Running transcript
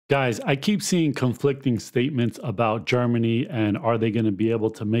Guys, I keep seeing conflicting statements about Germany and are they going to be able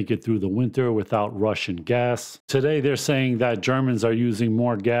to make it through the winter without Russian gas? Today, they're saying that Germans are using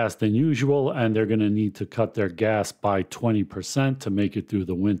more gas than usual and they're going to need to cut their gas by 20% to make it through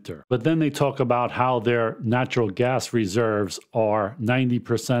the winter. But then they talk about how their natural gas reserves are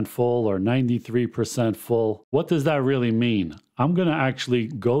 90% full or 93% full. What does that really mean? I'm going to actually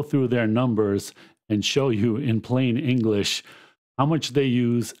go through their numbers and show you in plain English how much they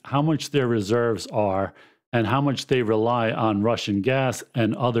use, how much their reserves are, and how much they rely on Russian gas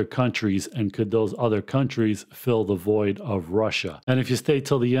and other countries, and could those other countries fill the void of Russia? And if you stay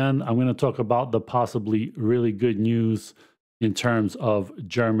till the end, I'm going to talk about the possibly really good news in terms of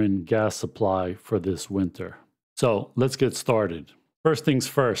German gas supply for this winter. So let's get started. First things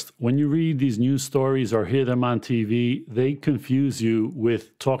first, when you read these news stories or hear them on TV, they confuse you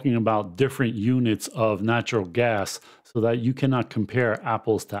with talking about different units of natural gas so that you cannot compare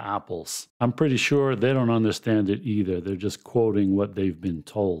apples to apples. I'm pretty sure they don't understand it either. They're just quoting what they've been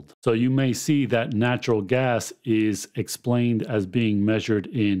told. So you may see that natural gas is explained as being measured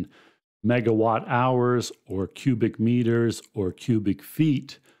in megawatt hours or cubic meters or cubic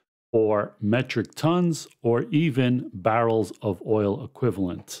feet, or metric tons, or even barrels of oil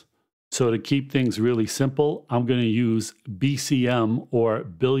equivalent. So to keep things really simple, I'm going to use BCM, or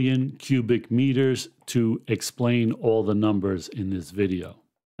billion cubic meters, to explain all the numbers in this video.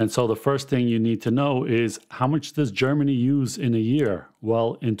 And so the first thing you need to know is, how much does Germany use in a year?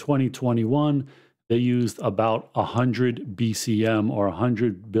 Well, in 2021, they used about 100 BCM, or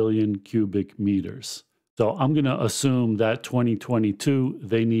 100 billion cubic meters. So I'm going to assume that 2022,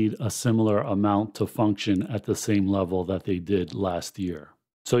 they need a similar amount to function at the same level that they did last year.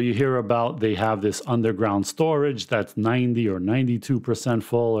 So you hear about they have this underground storage that's 90 or 92%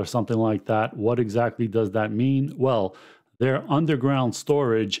 full or something like that. What exactly does that mean? Well, their underground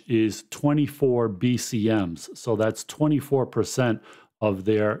storage is 24 BCMs. So that's 24% of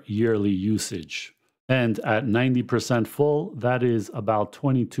their yearly usage. And at 90% full, that is about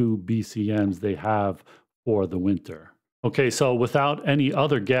 22 BCMs they have for the winter. Okay, so without any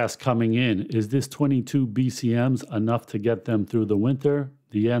other gas coming in, is this 22 BCMs enough to get them through the winter?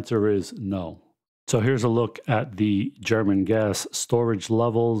 The answer is no. So here's a look at the German gas storage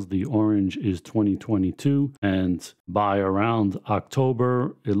levels. The orange is 2022, and by around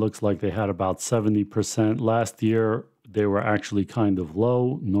October, it looks like they had about 70%. Last year, they were actually kind of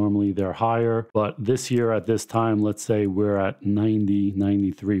low. Normally they're higher, but this year at this time, let's say we're at 90,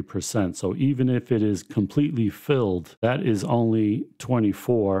 93%. So even if it is completely filled, that is only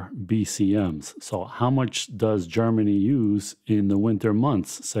 24 BCMs. So how much does Germany use in the winter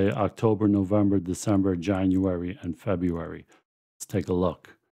months, say October, November, December, January, and February? Let's take a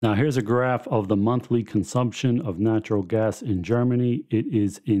look. Now here's a graph of the monthly consumption of natural gas in Germany. It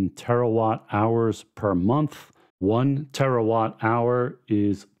is in terawatt hours per month. 1 terawatt hour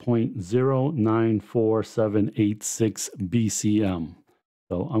is 0.094786 BCM.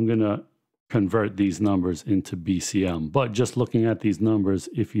 So I'm going to convert these numbers into BCM. But just looking at these numbers,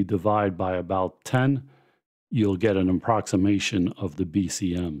 if you divide by about 10, you'll get an approximation of the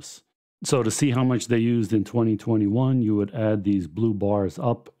BCMs. So to see how much they used in 2021, you would add these blue bars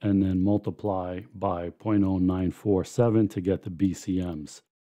up and then multiply by 0.0947 to get the BCMs.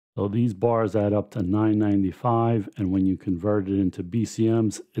 So these bars add up to 995, and when you convert it into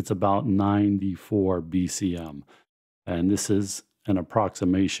BCMs, it's about 94 BCM. And this is an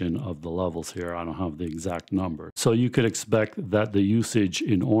approximation of the levels here. I don't have the exact number. So you could expect that the usage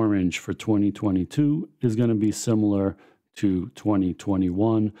in orange for 2022 is going to be similar to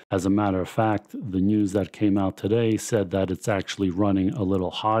 2021. As a matter of fact, the news that came out today said that it's actually running a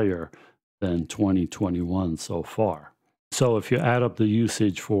little higher than 2021 so far. So if you add up the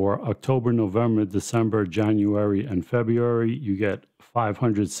usage for October, November, December, January, and February, you get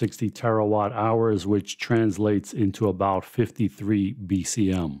 560 terawatt hours, which translates into about 53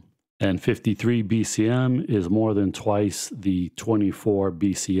 BCM. And 53 BCM is more than twice the 24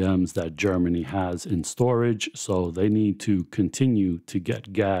 BCMs that Germany has in storage. So they need to continue to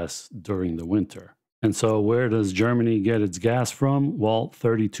get gas during the winter. And so where does Germany get its gas from? Well,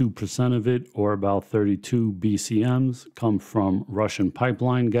 32% of it, or about 32 BCMs, come from Russian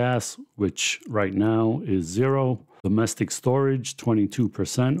pipeline gas, which right now is 0. Domestic storage,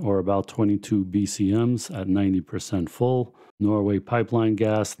 22%, or about 22 BCMs at 90% full. Norway pipeline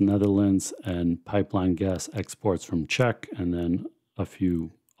gas, Netherlands, and pipeline gas exports from Czech, and then a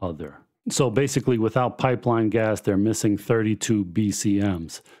few other. So basically, without pipeline gas, they're missing 32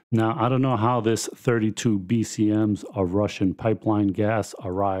 BCMs. Now, I don't know how this 32 BCMs of Russian pipeline gas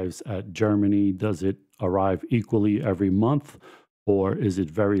arrives at Germany. Does it arrive equally every month? Or is it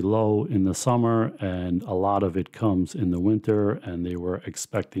very low in the summer and a lot of it comes in the winter and they were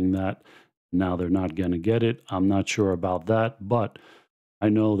expecting that? Now they're not going to get it. I'm not sure about that, but I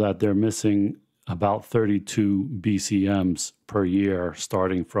know that they're missing about 32 BCMs per year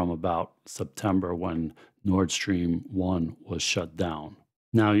starting from about September when Nord Stream 1 was shut down.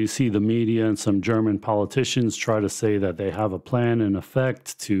 Now, you see the media and some German politicians try to say that they have a plan in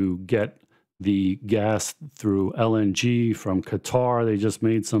effect to get the gas through LNG from Qatar. They just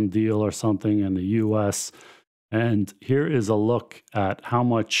made some deal or something in the US. And here is a look at how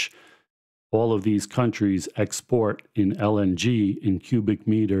much all of these countries export in LNG in cubic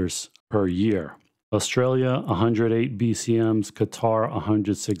meters per year. Australia, 108 BCMs, Qatar,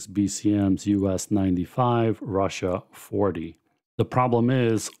 106 BCMs, US, 95, Russia, 40. The problem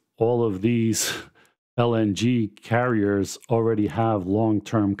is all of these LNG carriers already have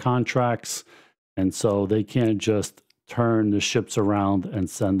long-term contracts, and so they can't just turn the ships around and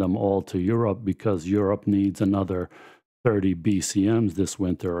send them all to Europe because Europe needs another 30 BCMs this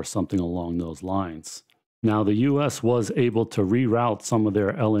winter or something along those lines. Now, the U.S. was able to reroute some of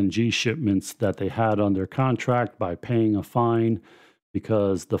their LNG shipments that they had under contract by paying a fine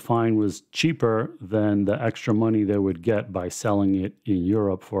because the fine was cheaper than the extra money they would get by selling it in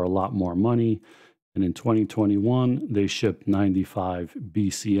Europe for a lot more money. And in 2021, they shipped 95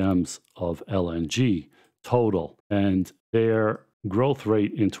 BCMs of LNG total. And their growth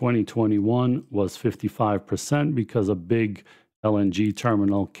rate in 2021 was 55% because a big LNG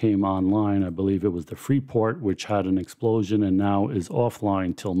terminal came online. I believe it was the Freeport, which had an explosion and now is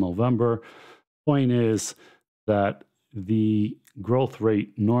offline till November. Point is that the growth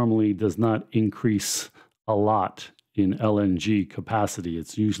rate normally does not increase a lot in LNG capacity.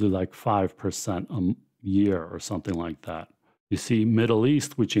 It's usually like 5% a year or something like that. You see Middle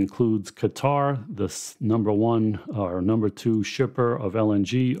East, which includes Qatar, the number one or number two shipper of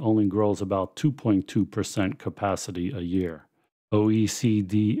LNG, only grows about 2.2% capacity a year.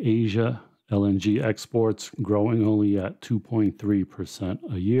 OECD Asia, LNG exports growing only at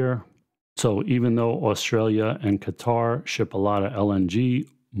 2.3% a year. So even though Australia and Qatar ship a lot of LNG,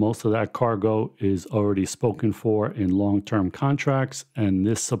 most of that cargo is already spoken for in long-term contracts, and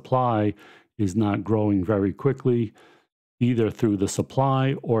this supply is not growing very quickly, either through the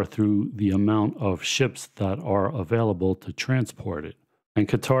supply or through the amount of ships that are available to transport it. And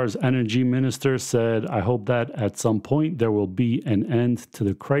Qatar's energy minister said, I hope that at some point there will be an end to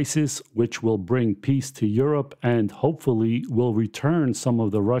the crisis, which will bring peace to Europe and hopefully will return some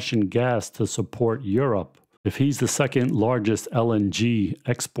of the Russian gas to support Europe. If he's the second largest LNG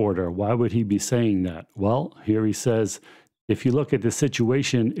exporter, why would he be saying that? Well, here he says, if you look at the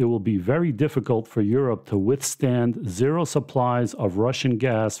situation, it will be very difficult for Europe to withstand zero supplies of Russian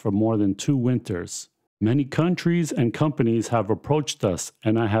gas for more than 2 winters. Many countries and companies have approached us,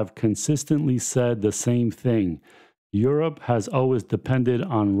 and I have consistently said the same thing. Europe has always depended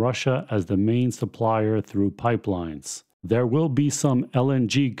on Russia as the main supplier through pipelines. There will be some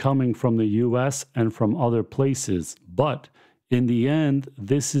LNG coming from the US and from other places, but in the end,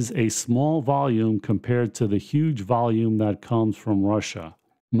 this is a small volume compared to the huge volume that comes from Russia.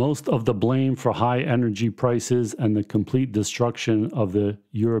 Most of the blame for high energy prices and the complete destruction of the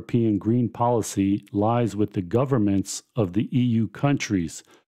European green policy lies with the governments of the EU countries.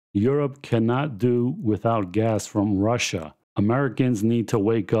 Europe cannot do without gas from Russia. Americans need to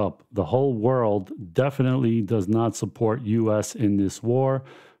wake up. The whole world definitely does not support US in this war.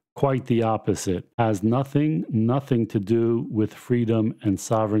 Quite the opposite. Has nothing to do with freedom and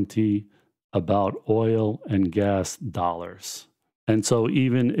sovereignty about oil and gas dollars. And so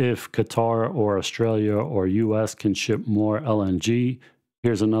even if Qatar or Australia or US can ship more LNG,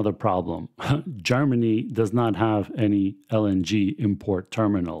 here's another problem. Germany does not have any LNG import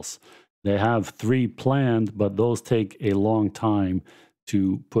terminals. They have 3 planned, but those take a long time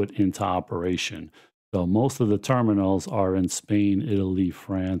to put into operation. So most of the terminals are in Spain, Italy,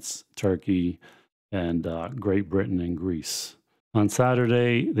 France, Turkey, and Great Britain and Greece. On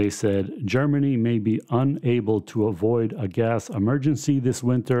Saturday, they said Germany may be unable to avoid a gas emergency this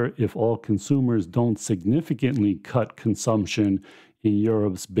winter if all consumers don't significantly cut consumption in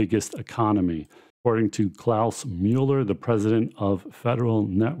Europe's biggest economy. According to Klaus Müller, the president of Federal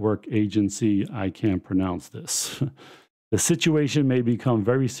Network Agency, I can't pronounce this. The situation may become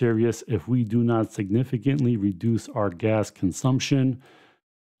very serious if we do not significantly reduce our gas consumption.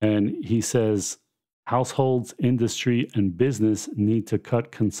 And he says households, industry, and business need to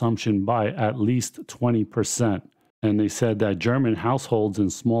cut consumption by at least 20%. And they said that German households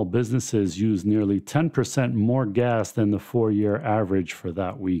and small businesses use nearly 10% more gas than the 4-year average for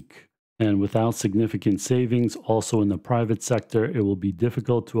that week. And without significant savings, also in the private sector, it will be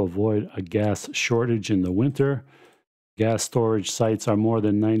difficult to avoid a gas shortage in the winter. Gas storage sites are more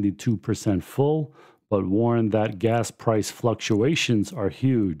than 92% full, but warn that gas price fluctuations are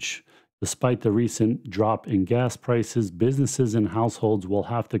huge. Despite the recent drop in gas prices, businesses and households will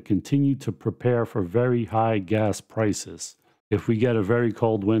have to continue to prepare for very high gas prices. If we get a very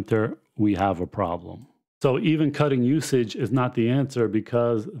cold winter, we have a problem. So even cutting usage is not the answer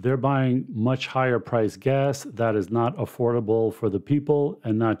because they're buying much higher priced gas that is not affordable for the people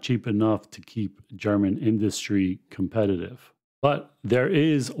and not cheap enough to keep German industry competitive. But there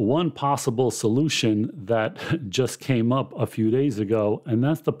is one possible solution that just came up a few days ago, and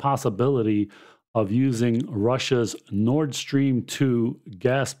that's the possibility of using Russia's Nord Stream 2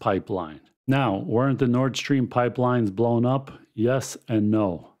 gas pipeline. Now, weren't the Nord Stream pipelines blown up? Yes and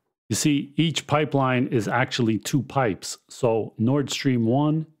no. You see, each pipeline is actually two pipes. So Nord Stream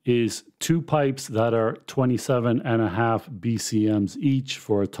 1 is two pipes that are 27.5 BCMs each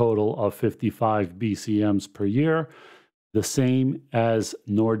for a total of 55 BCMs per year. The same as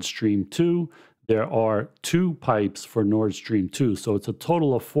Nord Stream 2. There are two pipes for Nord Stream 2. So it's a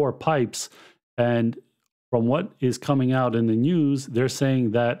total of four pipes. And from what is coming out in the news, they're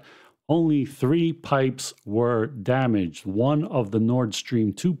saying that only three pipes were damaged. One of the Nord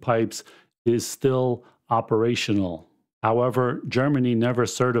Stream 2 pipes is still operational. However, Germany never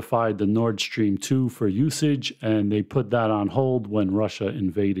certified the Nord Stream 2 for usage, and they put that on hold when Russia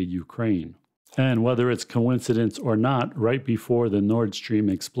invaded Ukraine. And whether it's coincidence or not, right before the Nord Stream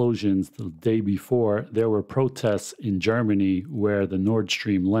explosions the day before, there were protests in Germany where the Nord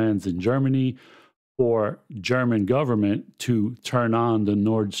Stream lands in Germany for German government to turn on the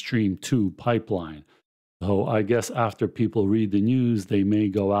Nord Stream 2 pipeline. So I guess after people read the news, they may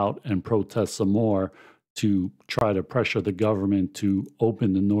go out and protest some more to try to pressure the government to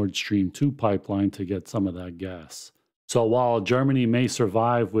open the Nord Stream 2 pipeline to get some of that gas. So while Germany may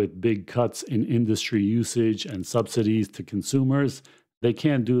survive with big cuts in industry usage and subsidies to consumers, they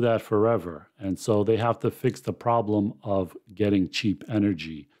can't do that forever. And so they have to fix the problem of getting cheap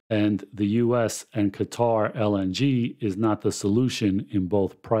energy. And the US and Qatar LNG is not the solution in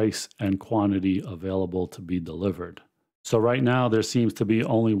both price and quantity available to be delivered. So right now there seems to be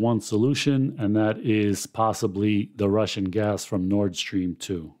only one solution, and that is possibly the Russian gas from Nord Stream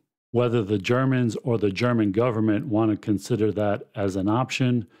 2. Whether the Germans or the German government want to consider that as an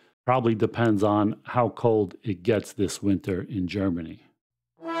option probably depends on how cold it gets this winter in Germany.